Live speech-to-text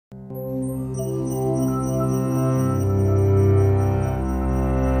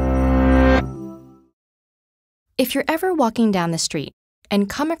If you're ever walking down the street and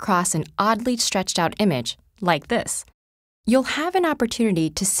come across an oddly stretched out image, like this, you'll have an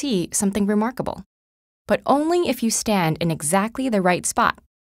opportunity to see something remarkable, but only if you stand in exactly the right spot.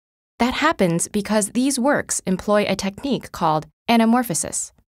 That happens because these works employ a technique called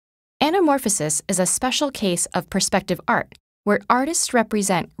anamorphosis. Anamorphosis is a special case of perspective art, where artists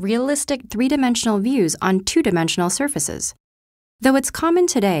represent realistic three-dimensional views on two-dimensional surfaces. Though it's common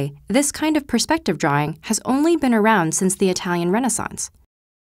today, this kind of perspective drawing has only been around since the Italian Renaissance.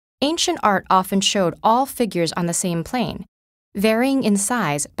 Ancient art often showed all figures on the same plane, varying in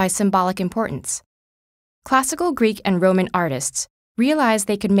size by symbolic importance. Classical Greek and Roman artists realized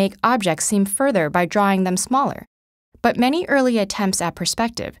they could make objects seem further by drawing them smaller, but many early attempts at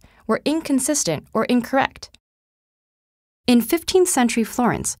perspective were inconsistent or incorrect. In 15th century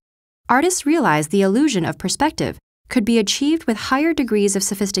Florence, artists realized the illusion of perspective could be achieved with higher degrees of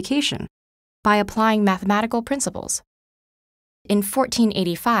sophistication by applying mathematical principles. In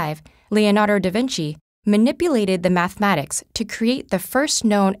 1485, Leonardo da Vinci manipulated the mathematics to create the first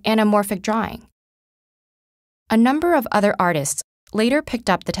known anamorphic drawing. A number of other artists later picked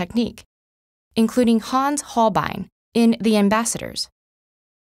up the technique, including Hans Holbein in The Ambassadors.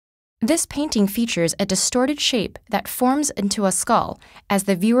 This painting features a distorted shape that forms into a skull as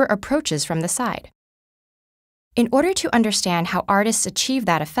the viewer approaches from the side. In order to understand how artists achieve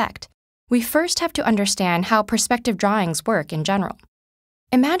that effect, we first have to understand how perspective drawings work in general.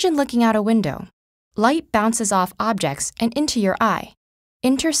 Imagine looking out a window. Light bounces off objects and into your eye,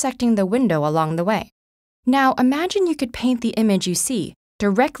 intersecting the window along the way. Now imagine you could paint the image you see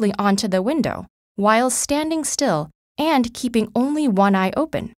directly onto the window while standing still and keeping only one eye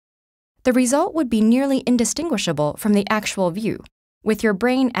open. The result would be nearly indistinguishable from the actual view, with your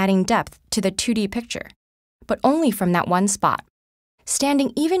brain adding depth to the 2D picture, but only from that one spot.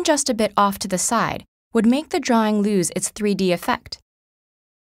 Standing even just a bit off to the side would make the drawing lose its 3D effect.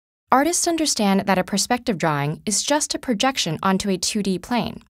 Artists understand that a perspective drawing is just a projection onto a 2D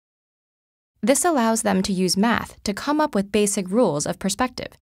plane. This allows them to use math to come up with basic rules of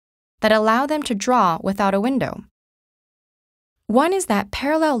perspective that allow them to draw without a window. One is that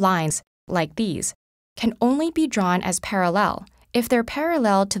parallel lines, like these, can only be drawn as parallel if they're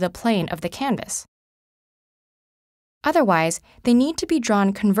parallel to the plane of the canvas. Otherwise, they need to be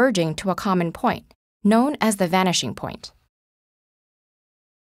drawn converging to a common point, known as the vanishing point.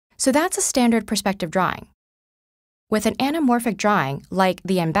 So that's a standard perspective drawing. With an anamorphic drawing, like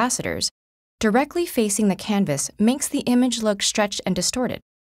The Ambassadors, directly facing the canvas makes the image look stretched and distorted.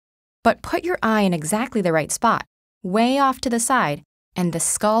 But put your eye in exactly the right spot, way off to the side, and the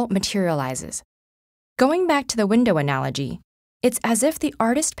skull materializes. Going back to the window analogy, it's as if the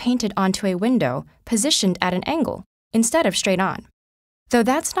artist painted onto a window positioned at an angle, instead of straight on. Though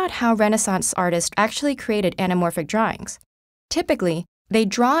that's not how Renaissance artists actually created anamorphic drawings. Typically, they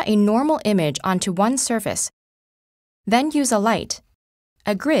draw a normal image onto one surface, then use a light,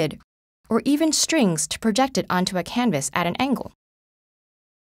 a grid, or even strings to project it onto a canvas at an angle.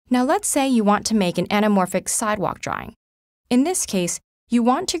 Now let's say you want to make an anamorphic sidewalk drawing. In this case, you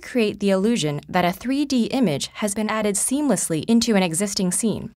want to create the illusion that a 3D image has been added seamlessly into an existing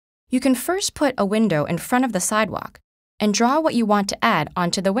scene. You can first put a window in front of the sidewalk and draw what you want to add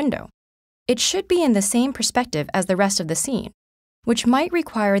onto the window. It should be in the same perspective as the rest of the scene, which might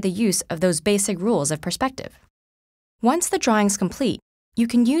require the use of those basic rules of perspective. Once the drawing's complete, you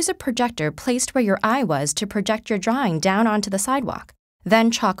can use a projector placed where your eye was to project your drawing down onto the sidewalk, then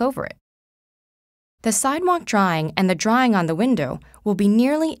chalk over it. The sidewalk drawing and the drawing on the window will be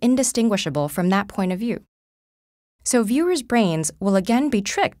nearly indistinguishable from that point of view. So viewers' brains will again be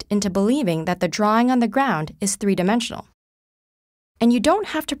tricked into believing that the drawing on the ground is three-dimensional. And you don't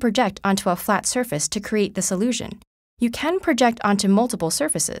have to project onto a flat surface to create this illusion. You can project onto multiple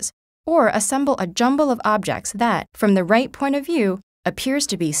surfaces, or assemble a jumble of objects that, from the right point of view, appears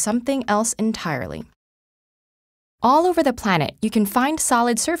to be something else entirely. All over the planet, you can find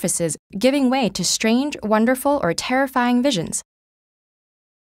solid surfaces giving way to strange, wonderful, or terrifying visions.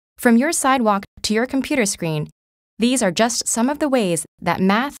 From your sidewalk to your computer screen, these are just some of the ways that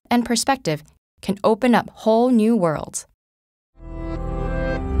math and perspective can open up whole new worlds.